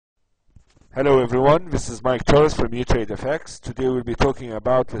Hello everyone, this is Mike Torres from UTradeFX. Today we'll be talking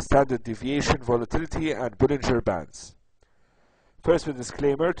about the standard deviation, volatility and Bollinger Bands. First, with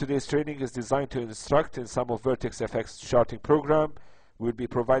disclaimer, today's training is designed to instruct in some of Vertex FX charting program. We'll be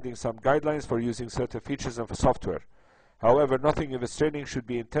providing some guidelines for using certain features of the software. However, nothing in this training should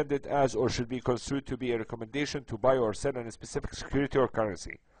be intended as or should be construed to be a recommendation to buy or sell any specific security or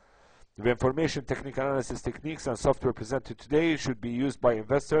currency. The information, technical analysis techniques and software presented today should be used by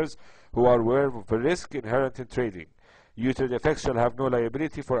investors who are aware of the risk inherent in trading. UTradeFX shall have no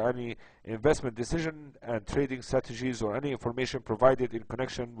liability for any investment decision and trading strategies or any information provided in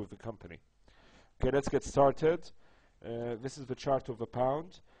connection with the company. Okay, let's get started. This is the chart of the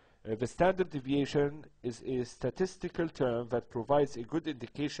pound. The standard deviation is a statistical term that provides a good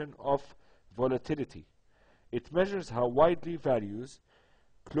indication of volatility. It measures how widely values,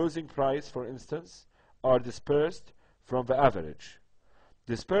 closing price for instance, are dispersed from the average.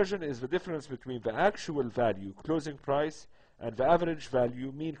 Dispersion is the difference between the actual value closing price and the average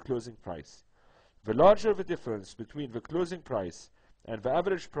value mean closing price. The larger the difference between the closing price and the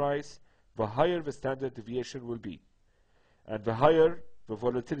average price, the higher the standard deviation will be, and the higher the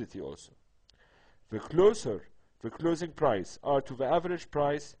volatility also. The closer the closing price are to the average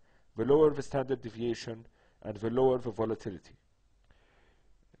price, the lower the standard deviation and the lower the volatility.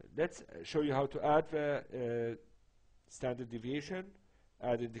 Let's show you how to add the standard deviation.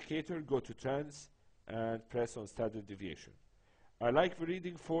 Add indicator, go to trends and press on standard deviation. I like the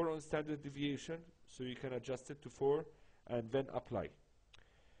reading 4 on standard deviation, so you can adjust it to 4 and then apply.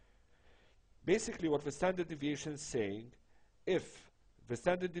 Basically what the standard deviation is saying, if the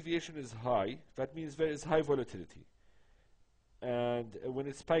standard deviation is high, that means there is high volatility. And when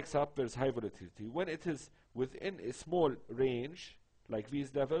it spikes up, there's high volatility. When it is within a small range, like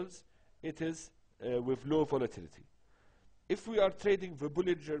these levels, it is with low volatility. If we are trading the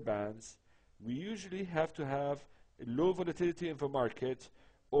Bollinger Bands, we usually have to have low volatility in the market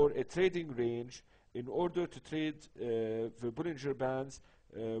or a trading range in order to trade the Bollinger Bands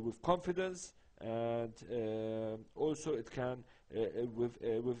with confidence, and also it can with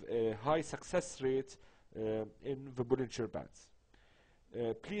a high success rate in the Bollinger Bands.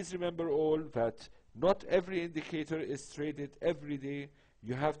 Please remember all that not every indicator is traded every day.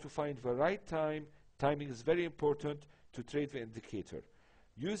 You have to find the right time. Timing is very important to trade the indicator.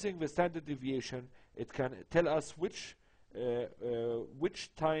 Using the standard deviation, it can tell us which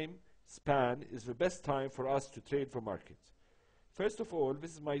time span is the best time for us to trade the market. First of all,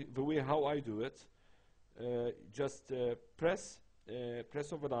 this is the way how I do it. Just press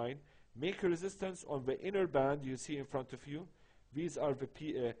on the line, make a resistance on the inner band you see in front of you. These are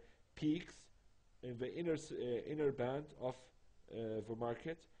the peaks in the inner band of the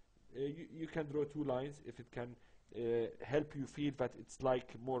market. You can draw 2 lines if it can help you feel that it's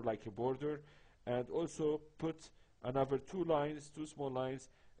more like a border, and also put another 2 lines, 2 small lines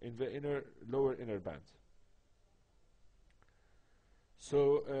in the lower inner band.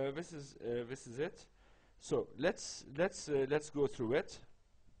 So this is it. So let's go through it.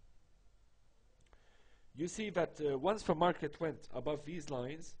 You see that once the market went above these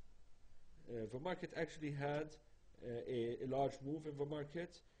lines, the market actually had a large move in the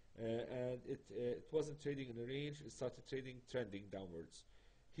market, and it wasn't trading in a range. It started trending downwards.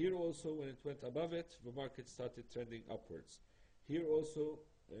 Here also, when it went above it, the market started trending upwards. Here also,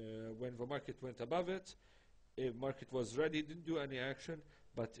 when the market went above it, the market was ready, didn't do any action,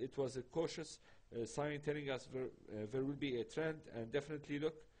 but it was a cautious sign telling us there will be a trend, and definitely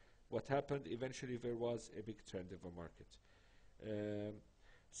look what happened. Eventually there was a big trend in the market.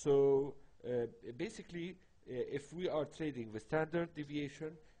 Basically, if we are trading the standard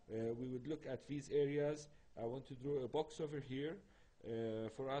deviation, we would look at these areas. I want to draw a box over here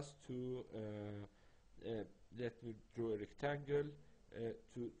for us to let me draw a rectangle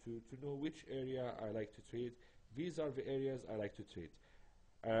to know which area I like to trade. These are the areas I like to trade.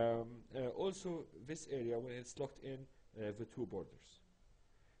 Also this area when it's locked in the 2 borders.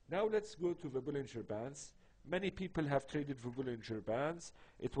 Now let's go to the Bollinger Bands. Many people have traded the Bollinger Bands.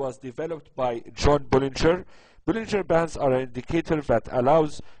 It was developed by John Bollinger. Bollinger Bands are an indicator that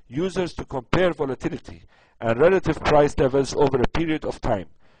allows users to compare volatility and relative price levels over a period of time.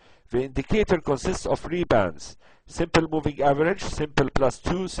 The indicator consists of 3 bands: simple moving average, simple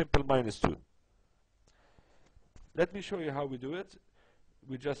 +2, simple -2. Let me show you how we do it.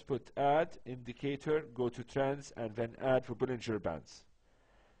 We just put add indicator, go to trends, and then add the Bollinger Bands.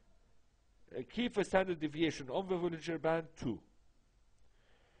 Keep the standard deviation on the Bollinger Band 2.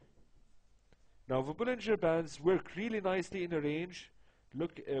 Now the Bollinger Bands work really nicely in a range.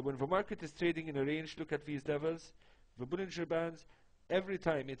 Look, when the market is trading in a range, look at these levels. The Bollinger Bands every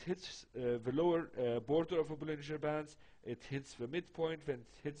time it hits the lower border of a Bollinger Bands, it hits the midpoint, then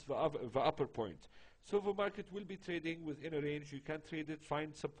it hits the upper point. So the market will be trading within a range. You can trade it,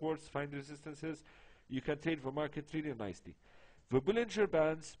 find supports, find resistances. You can trade the market really nicely. The Bollinger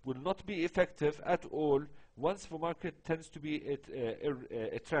Bands will not be effective at all once the market tends to be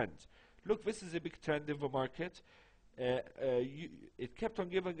a trend. Look, this is a big trend in the market. It kept on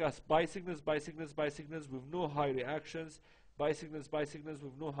giving us buy signals, buy signals, buy signals with no high reactions, buy signals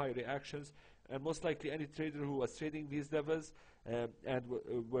with no high reactions, and most likely any trader who was trading these levels and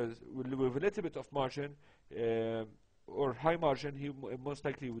was with a little bit of margin or high margin, he most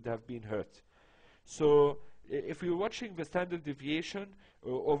likely would have been hurt. So if you're watching the standard deviation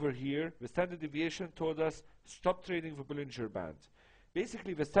over here, the standard deviation told us stop trading the Bollinger Band.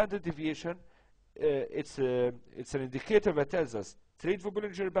 Basically, the standard deviation, it's an indicator that tells us trade the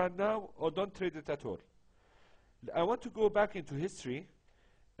Bollinger Band now or don't trade it at all. I want to go back into history,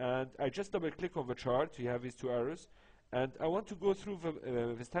 and I just double click on the chart. You have these two arrows, and I want to go through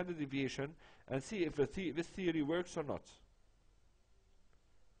the standard deviation and see if this theory works or not.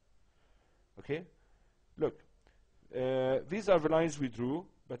 Okay, look, these are the lines we drew,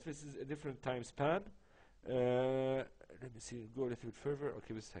 but this is a different time span. Let me see, go a little bit further.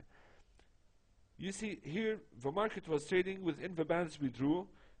 Okay, this time. You see here, the market was trading within the bands we drew.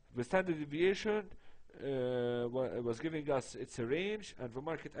 The standard deviation was giving us it's a range, and the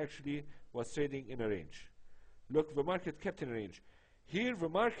market actually was trading in a range. Look, the market kept in a range. Here, the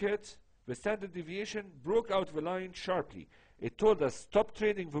market, the standard deviation broke out the line sharply. It told us stop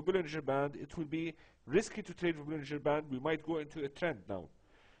trading the Bollinger Band. It will be risky to trade the Bollinger Band. We might go into a trend now.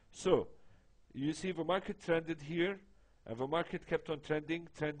 So you see the market trended here, and the market kept on trending.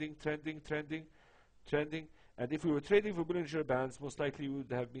 And if we were trading the Bollinger Bands, most likely we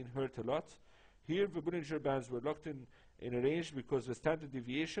would have been hurt a lot. Here the Bollinger Bands were locked in a range because the standard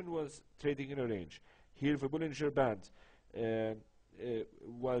deviation was trading in a range. Here the Bollinger Band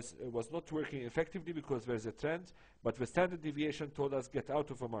was not working effectively because there's a trend, but the standard deviation told us get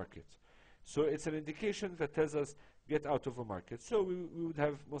out of the market. So it's an indication that tells us get out of the market. So we would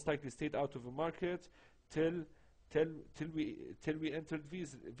have most likely stayed out of the market till we entered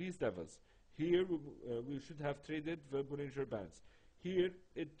these levels. Here we should have traded the Bollinger Bands. Here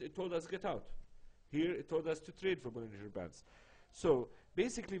it told us get out. Here it told us to trade the Bollinger Bands. So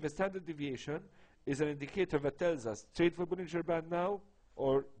basically the standard deviation is an indicator that tells us trade the Bollinger Band now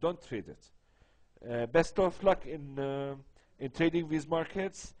or don't trade it. Best of luck in trading these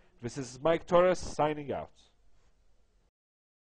markets. This is Mike Torres signing out.